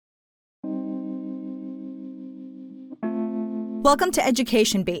Welcome to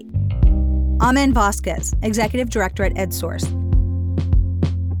Education Beat. I'm Ann Vasquez, Executive Director at EdSource.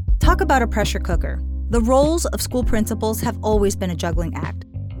 Talk about a pressure cooker. The roles of school principals have always been a juggling act,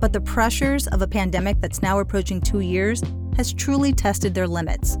 but the pressures of a pandemic that's now approaching 2 years has truly tested their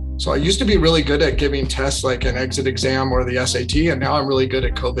limits. So I used to be really good at giving tests like an exit exam or the SAT, and now I'm really good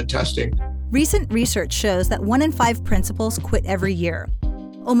at COVID testing. Recent research shows that 1 in 5 principals quit every year.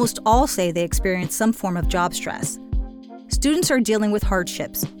 Almost all say they experience some form of job stress. Students are dealing with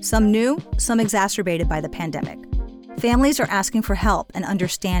hardships, some new, some exacerbated by the pandemic. Families are asking for help and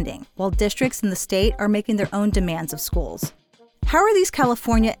understanding, while districts in the state are making their own demands of schools. How are these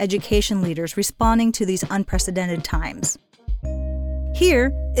California education leaders responding to these unprecedented times?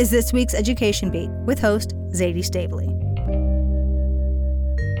 Here is this week's Education Beat with host Zadie Stabley.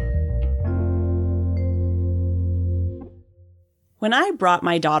 When I brought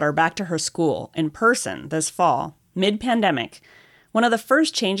my daughter back to her school in person this fall, mid-pandemic, one of the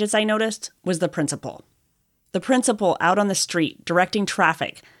first changes I noticed was the principal. The principal out on the street directing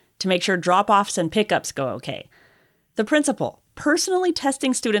traffic to make sure drop-offs and pickups go okay. The principal personally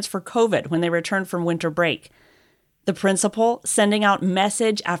testing students for COVID when they return from winter break. The principal sending out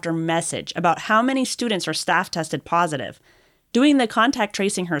message after message about how many students or staff tested positive, doing the contact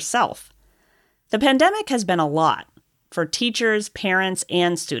tracing herself. The pandemic has been a lot for teachers, parents,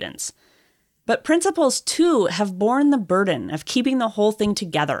 and students. But principals, too, have borne the burden of keeping the whole thing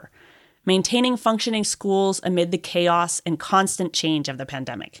together, maintaining functioning schools amid the chaos and constant change of the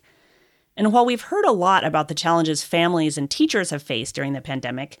pandemic. And while we've heard a lot about the challenges families and teachers have faced during the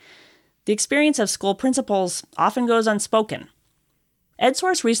pandemic, the experience of school principals often goes unspoken.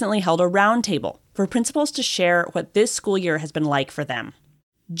 EdSource recently held a roundtable for principals to share what this school year has been like for them.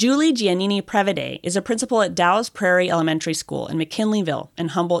 Julie Giannini-Prevede is a principal at Dow's Prairie Elementary School in McKinleyville in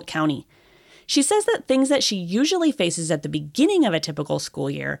Humboldt County. She says that things that she usually faces at the beginning of a typical school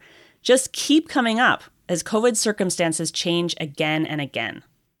year just keep coming up as COVID circumstances change again and again.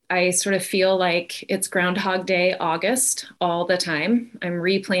 I sort of feel like it's Groundhog Day August all the time. I'm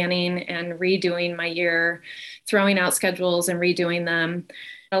replanning and redoing my year, throwing out schedules and redoing them.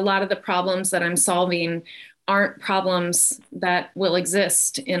 A lot of the problems that I'm solving aren't problems that will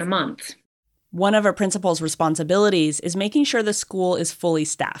exist in a month. One of a principal's responsibilities is making sure the school is fully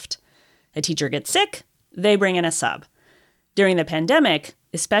staffed. A teacher gets sick, they bring in a sub. During the pandemic,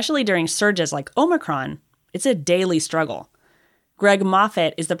 especially during surges like Omicron, it's a daily struggle. Greg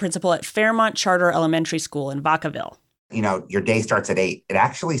Moffitt is the principal at Fairmont Charter Elementary School in Vacaville. Your day starts at 8. It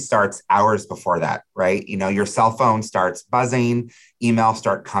actually starts hours before that, right? Your cell phone starts buzzing, emails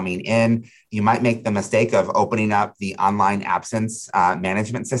start coming in. You might make the mistake of opening up the online absence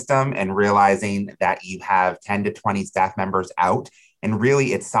management system and realizing that you have 10 to 20 staff members out. And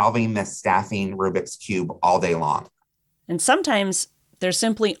really, it's solving this staffing Rubik's Cube all day long. And sometimes there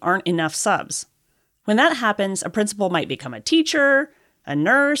simply aren't enough subs. When that happens, a principal might become a teacher, a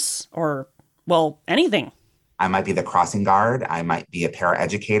nurse, or, anything. I might be the crossing guard. I might be a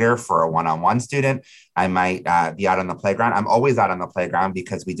paraeducator for a one-on-one student. I might be out on the playground. I'm always out on the playground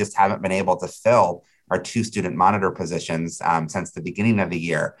because we just haven't been able to fill our 2 student monitor positions since the beginning of the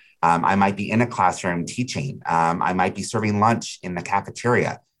year. I might be in a classroom teaching. I might be serving lunch in the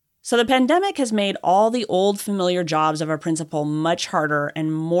cafeteria. So the pandemic has made all the old familiar jobs of a principal much harder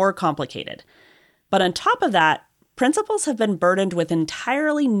and more complicated. But on top of that, principals have been burdened with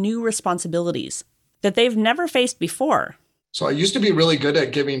entirely new responsibilities that they've never faced before. So I used to be really good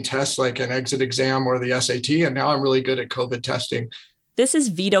at giving tests like an exit exam or the SAT, and now I'm really good at COVID testing. This is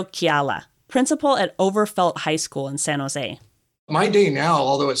Vito Chiala, principal at Overfelt High School in San Jose. My day now,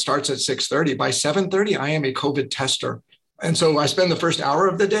 although it starts at 6:30, by 7:30, I am a COVID tester. And so I spend the first hour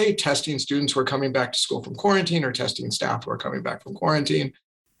of the day testing students who are coming back to school from quarantine or testing staff who are coming back from quarantine.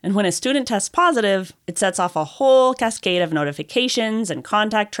 And when a student tests positive, it sets off a whole cascade of notifications and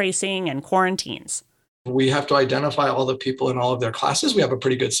contact tracing and quarantines. We have to identify all the people in all of their classes. We have a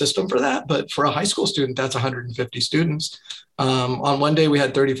pretty good system for that. But for a high school student, that's 150 students. On one day, we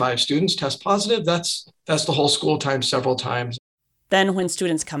had 35 students test positive. That's the whole school times several times. Then when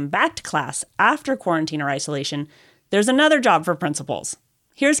students come back to class after quarantine or isolation, there's another job for principals.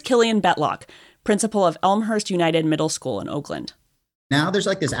 Here's Killian Betlock, principal of Elmhurst United Middle School in Oakland. Now there's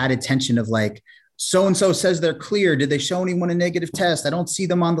this added tension of so-and-so says they're clear. Did they show anyone a negative test? I don't see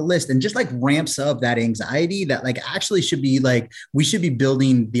them on the list. And just ramps up that anxiety that actually should be we should be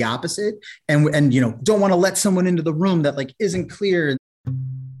building the opposite. And don't want to let someone into the room that isn't clear.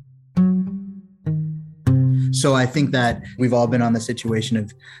 so I think that we've all been on the situation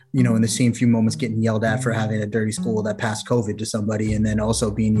of, in the same few moments getting yelled at for having a dirty school that passed COVID to somebody, and then also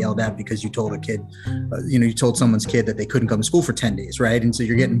being yelled at because you told a kid, you told someone's kid that they couldn't come to school for 10 days, right? And so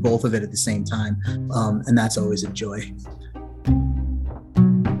you're getting both of it at the same time. And that's always a joy.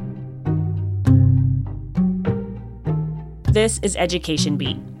 This is Education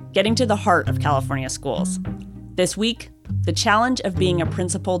Beat, getting to the heart of California schools. This week, the challenge of being a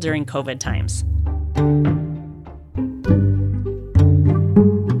principal during COVID times.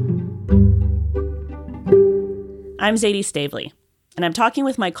 I'm Zadie Stavely, and I'm talking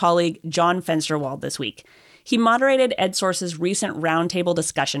with my colleague John Fensterwald this week. He moderated EdSource's recent roundtable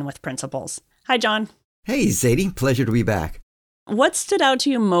discussion with principals. Hi, John. Hey, Zadie. Pleasure to be back. What stood out to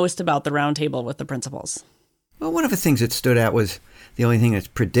you most about the roundtable with the principals? Well, one of the things that stood out was the only thing that's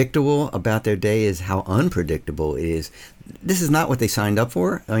predictable about their day is how unpredictable it is. This is not what they signed up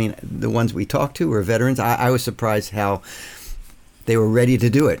for. I mean, the ones we talked to were veterans. I was surprised how they were ready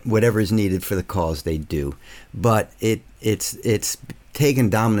to do it, whatever is needed for the cause they do. But it's taken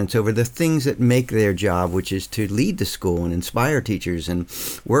dominance over the things that make their job, which is to lead the school and inspire teachers and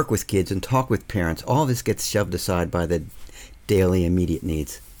work with kids and talk with parents. All this gets shoved aside by the daily immediate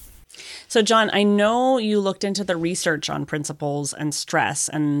needs. So, John, I know you looked into the research on principals and stress,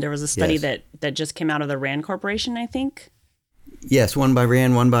 and there was a study Yes. that just came out of the RAND Corporation, I think. Yes, one by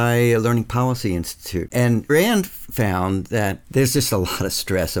RAND, one by Learning Policy Institute. And RAND found that there's just a lot of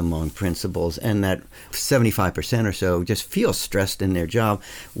stress among principals, and that 75% or so just feel stressed in their job.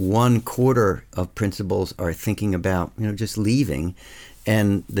 1/4 of principals are thinking about, just leaving.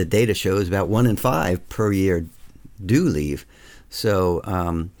 And the data shows about 1 in 5 per year do leave. So,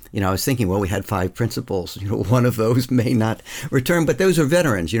 I was thinking, well, we had 5 principals. One of those may not return, but those are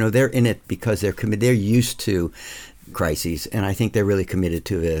veterans. They're in it because they're committed. They're used to crises, and I think they're really committed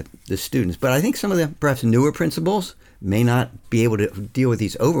to the students. But I think some of the perhaps newer principals may not be able to deal with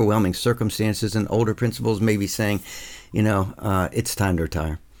these overwhelming circumstances, and older principals may be saying, it's time to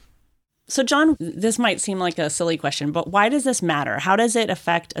retire. So, John, this might seem like a silly question, but why does this matter? How does it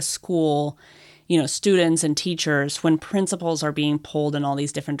affect a school, students and teachers when principals are being pulled in all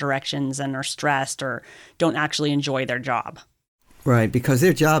these different directions and are stressed or don't actually enjoy their job? Right, because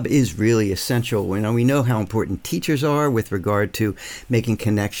their job is really essential. We know how important teachers are with regard to making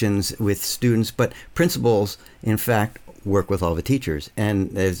connections with students, but principals, in fact, work with all the teachers.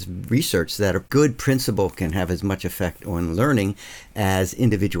 And there's research that a good principal can have as much effect on learning as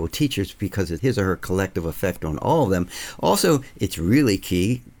individual teachers because of his or her collective effect on all of them. Also, it's really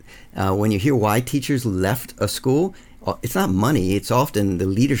key when you hear why teachers left a school. It's not money. It's often the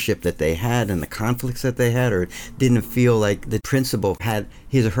leadership that they had and the conflicts that they had, or didn't feel like the principal had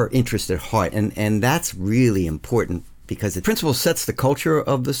his or her interest at heart. And that's really important because the principal sets the culture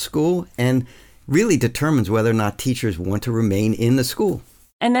of the school and really determines whether or not teachers want to remain in the school.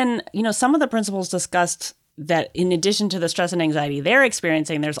 And then, some of the principals discussed that in addition to the stress and anxiety they're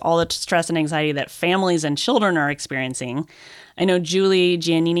experiencing, there's all the stress and anxiety that families and children are experiencing. I know Julie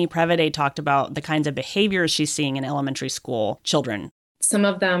Giannini-Prevede talked about the kinds of behaviors she's seeing in elementary school children. Some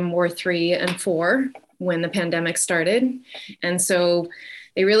of them were 3 and 4 when the pandemic started. And so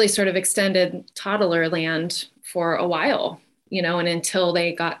they really sort of extended toddler land for a while, and until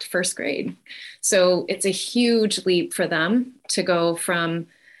they got to first grade. So it's a huge leap for them to go from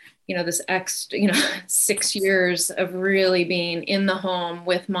this 6 years of really being in the home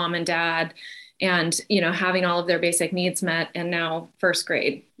with mom and dad and, having all of their basic needs met, and now first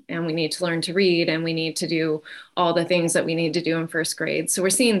grade. And we need to learn to read, and we need to do all the things that we need to do in first grade. So we're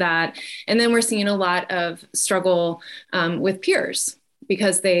seeing that. And then we're seeing a lot of struggle with peers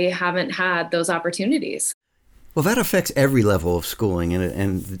because they haven't had those opportunities. Well, that affects every level of schooling,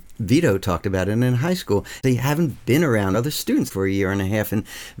 and Vito talked about it in high school. They haven't been around other students for a year and a half, and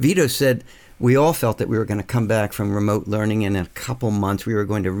Vito said we all felt that we were going to come back from remote learning, and in a couple months we were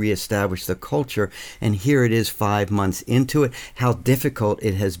going to reestablish the culture, and here it is 5 months into it, how difficult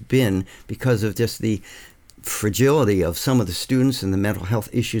it has been because of just the fragility of some of the students and the mental health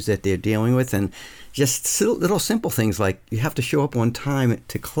issues that they're dealing with, and just little simple things like you have to show up on time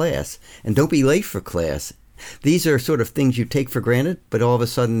to class, and don't be late for class. These are sort of things you take for granted, but all of a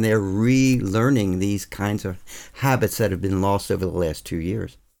sudden they're relearning these kinds of habits that have been lost over the last 2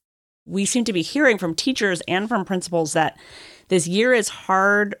 years. We seem to be hearing from teachers and from principals that this year is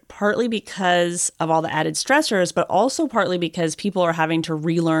hard, partly because of all the added stressors, but also partly because people are having to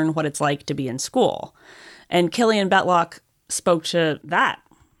relearn what it's like to be in school. And Killian Betlock spoke to that.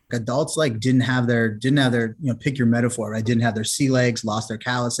 Adults didn't have their, pick your metaphor, right? Didn't have their sea legs, lost their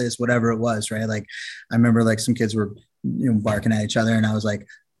calluses, whatever it was, right? I remember some kids were, barking at each other, and I was like,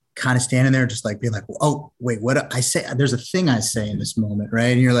 kind of standing there just like being like, oh, wait, what I say? There's a thing I say in this moment,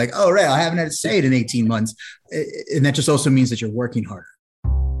 right? And you're like, oh, right, I haven't had to say it in 18 months. And that just also means that you're working harder.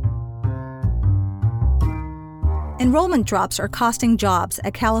 Enrollment drops are costing jobs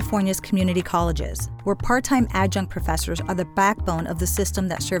at California's community colleges, where part-time adjunct professors are the backbone of the system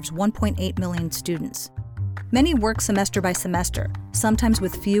that serves 1.8 million students. Many work semester by semester, sometimes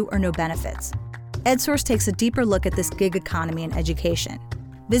with few or no benefits. EdSource takes a deeper look at this gig economy in education.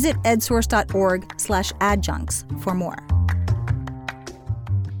 Visit edsource.org/adjuncts for more.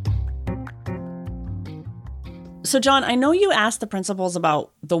 So, John, I know you asked the principals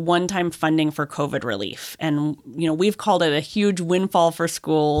about the one-time funding for COVID relief. And, we've called it a huge windfall for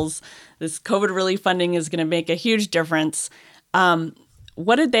schools. This COVID relief funding is going to make a huge difference.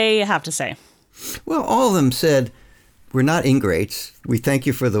 What did they have to say? Well, all of them said, we're not ingrates. We thank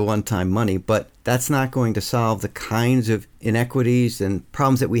you for the one-time money, but that's not going to solve the kinds of inequities and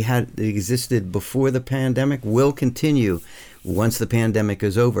problems that we had that existed before the pandemic will continue once the pandemic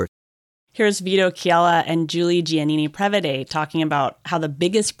is over. Here's Vito Chiella and Julie Giannini-Prevede talking about how the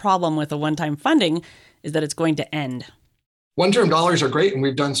biggest problem with the one-time funding is that it's going to end. One-term dollars are great, and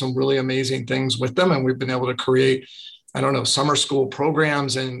we've done some really amazing things with them, and we've been able to create, summer school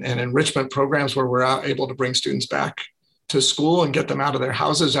programs and enrichment programs where we're able to bring students back to school and get them out of their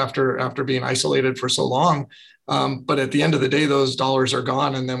houses after being isolated for so long. But at the end of the day, those dollars are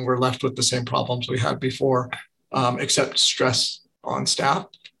gone, and then we're left with the same problems we had before, except stress on staff.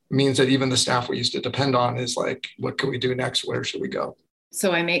 Means that even the staff we used to depend on is like, what can we do next? Where should we go?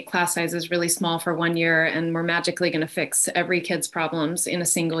 So I make class sizes really small for 1 year, and we're magically going to fix every kid's problems in a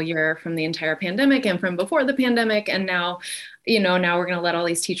single year from the entire pandemic and from before the pandemic. And now, now we're going to let all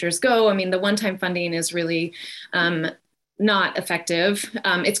these teachers go. I mean, the one-time funding is really not effective.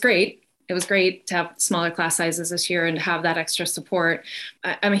 It's great. It was great to have smaller class sizes this year and to have that extra support.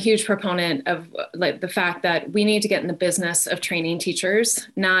 I'm a huge proponent of the fact that we need to get in the business of training teachers,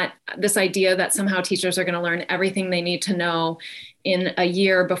 not this idea that somehow teachers are going to learn everything they need to know in a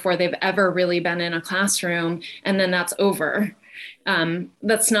year before they've ever really been in a classroom, and then that's over.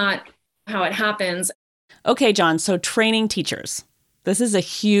 That's not how it happens. Okay, John, so training teachers. This is a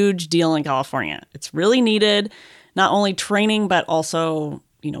huge deal in California. It's really needed, not only training, but also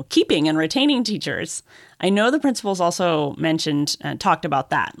keeping and retaining teachers. I know the principals also mentioned and talked about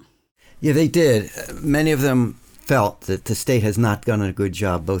that. Yeah, they did. Many of them felt that the state has not done a good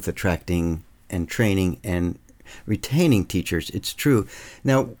job both attracting and training and retaining teachers. It's true.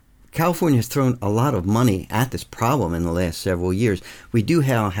 Now, California has thrown a lot of money at this problem in the last several years. We do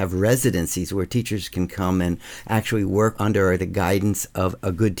have residencies where teachers can come and actually work under the guidance of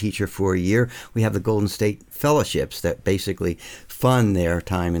a good teacher for a year. We have the Golden State Fellowships that basically fund their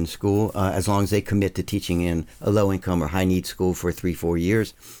time in school as long as they commit to teaching in a low-income or high-need school for 3-4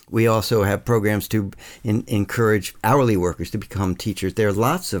 years. We also have programs to encourage hourly workers to become teachers. There are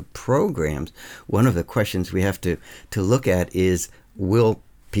lots of programs. One of the questions we have to look at is, will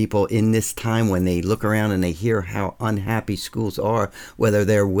people in this time, when they look around and they hear how unhappy schools are, whether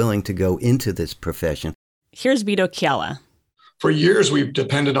they're willing to go into this profession? Here's Vito Chiella. For years, we've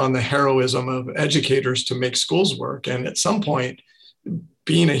depended on the heroism of educators to make schools work. And at some point,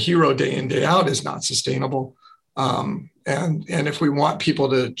 being a hero day in, day out is not sustainable. And if we want people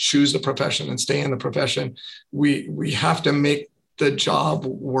to choose the profession and stay in the profession, we have to make the job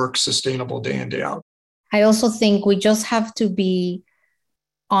work sustainable day in, day out. I also think we just have to be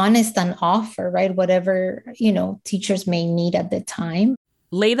honest and offer, right, whatever, teachers may need at the time.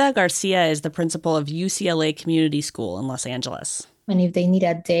 Leida Garcia is the principal of UCLA Community School in Los Angeles. And if they need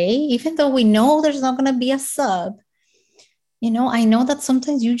a day, even though we know there's not going to be a sub, I know that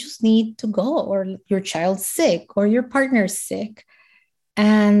sometimes you just need to go, or your child's sick or your partner's sick.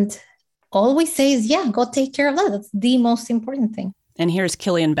 And all we say is, go take care of that. That's the most important thing. And here's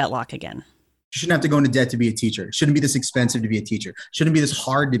Killian Betlock again. You shouldn't have to go into debt to be a teacher. It shouldn't be this expensive to be a teacher. It shouldn't be this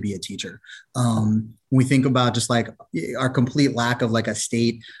hard to be a teacher. When we think about just like our complete lack of like a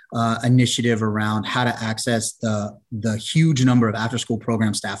state initiative around how to access the huge number of after-school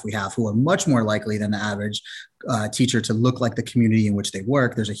program staff we have, who are much more likely than the average teacher to look like the community in which they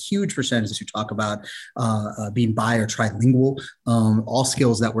work. There's a huge percentage that you talk about being bi or trilingual, all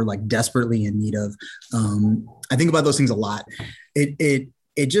skills that we're like desperately in need of. I think about those things a lot.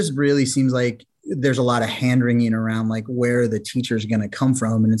 It just really seems like there's a lot of hand wringing around like where the teacher is going to come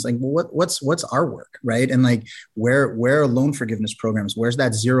from. And it's like, well, what's our work, right? And like where are loan forgiveness programs? Where's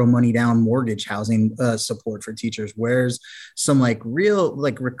that zero money down mortgage housing support for teachers? Where's some like real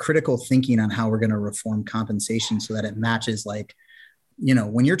like critical thinking on how we're going to reform compensation so that it matches like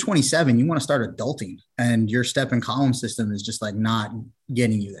when you're 27, you want to start adulting, and your step and column system is just like not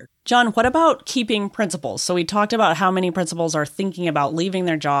getting you there. John, what about keeping principals? So we talked about how many principals are thinking about leaving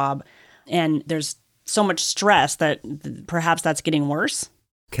their job, and there's so much stress that perhaps that's getting worse.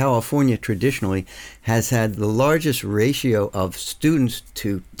 California traditionally has had the largest ratio of students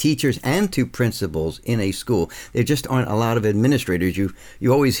to teachers and to principals in a school. There just aren't a lot of administrators. You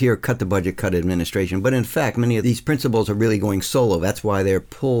always hear cut the budget, cut administration. But in fact, many of these principals are really going solo. That's why they're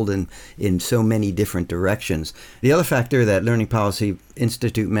pulled in so many different directions. The other factor that Learning Policy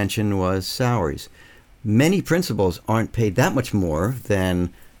Institute mentioned was salaries. Many principals aren't paid that much more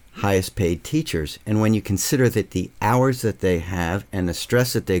than highest paid teachers. And when you consider that the hours that they have and the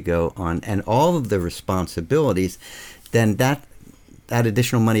stress that they go on and all of the responsibilities, then that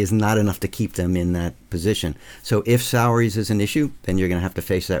additional money is not enough to keep them in that position. So if salaries is an issue, then you're going to have to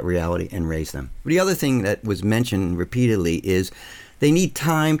face that reality and raise them. The other thing that was mentioned repeatedly is they need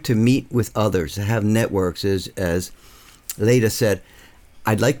time to meet with others, to have networks. As Leda said,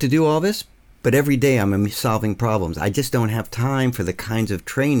 I'd like to do all this, but every day I'm solving problems. I just don't have time for the kinds of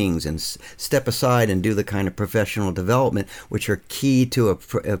trainings and step aside and do the kind of professional development which are key to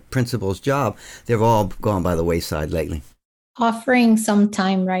a principal's job. They've all gone by the wayside lately. Offering some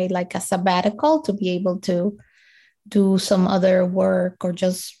time, right, like a sabbatical to be able to do some other work or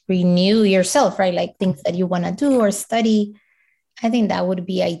just renew yourself, right, like things that you want to do or study. I think that would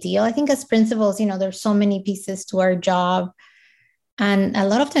be ideal. I think as principals, there's so many pieces to our job. And a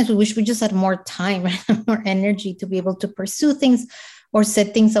lot of times we wish we just had more time, more energy to be able to pursue things or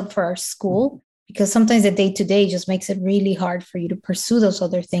set things up for our school, because sometimes the day-to-day just makes it really hard for you to pursue those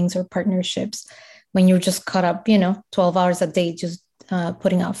other things or partnerships when you're just caught up, 12 hours a day just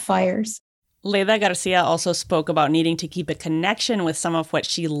putting out fires. Leda Garcia also spoke about needing to keep a connection with some of what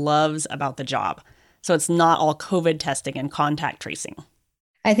she loves about the job. So it's not all COVID testing and contact tracing.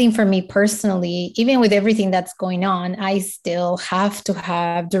 I think for me personally, even with everything that's going on, I still have to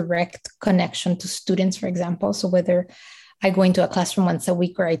have direct connection to students, for example. So whether I go into a classroom once a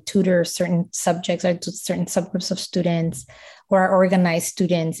week or I tutor certain subjects or to certain subgroups of students, or I organize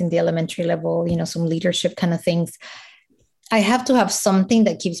students in the elementary level, some leadership kind of things, I have to have something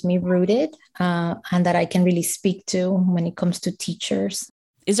that keeps me rooted and that I can really speak to when it comes to teachers.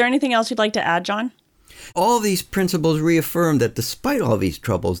 Is there anything else you'd like to add, John? All these principals reaffirm that despite all these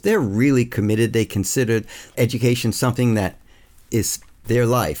troubles, they're really committed. They considered education something that is their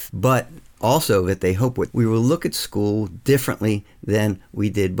life, but also that they hope we will look at school differently than we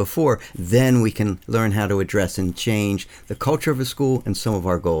did before. Then we can learn how to address and change the culture of a school and some of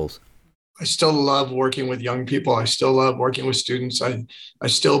our goals. I still love working with young people. I still love working with students. I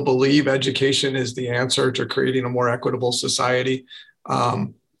still believe education is the answer to creating a more equitable society.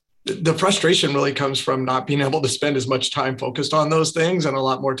 The frustration really comes from not being able to spend as much time focused on those things and a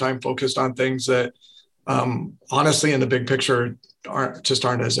lot more time focused on things that honestly in the big picture aren't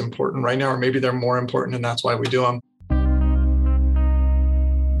as important right now, or maybe they're more important and that's why we do them.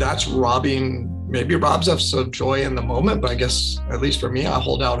 That's maybe robs us of joy in the moment, but I guess at least for me, I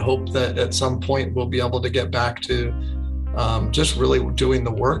hold out hope that at some point we'll be able to get back to just really doing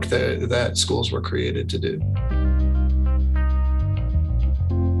the work that schools were created to do.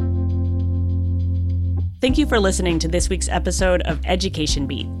 Thank you for listening to this week's episode of Education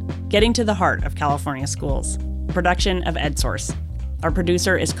Beat, getting to the heart of California schools, a production of EdSource. Our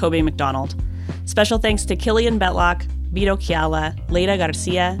producer is Kobe McDonald. Special thanks to Killian Betlock, Vito Chiala, Leda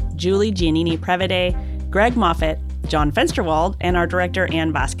Garcia, Julie Giannini-Prevede, Greg Moffitt, John Fensterwald, and our director,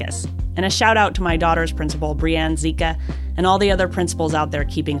 Ann Vasquez. And a shout out to my daughter's principal, Brianne Zika, and all the other principals out there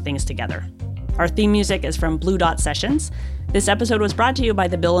keeping things together. Our theme music is from Blue Dot Sessions. This episode was brought to you by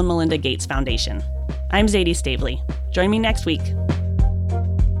the Bill and Melinda Gates Foundation. I'm Zadie Stavely. Join me next week.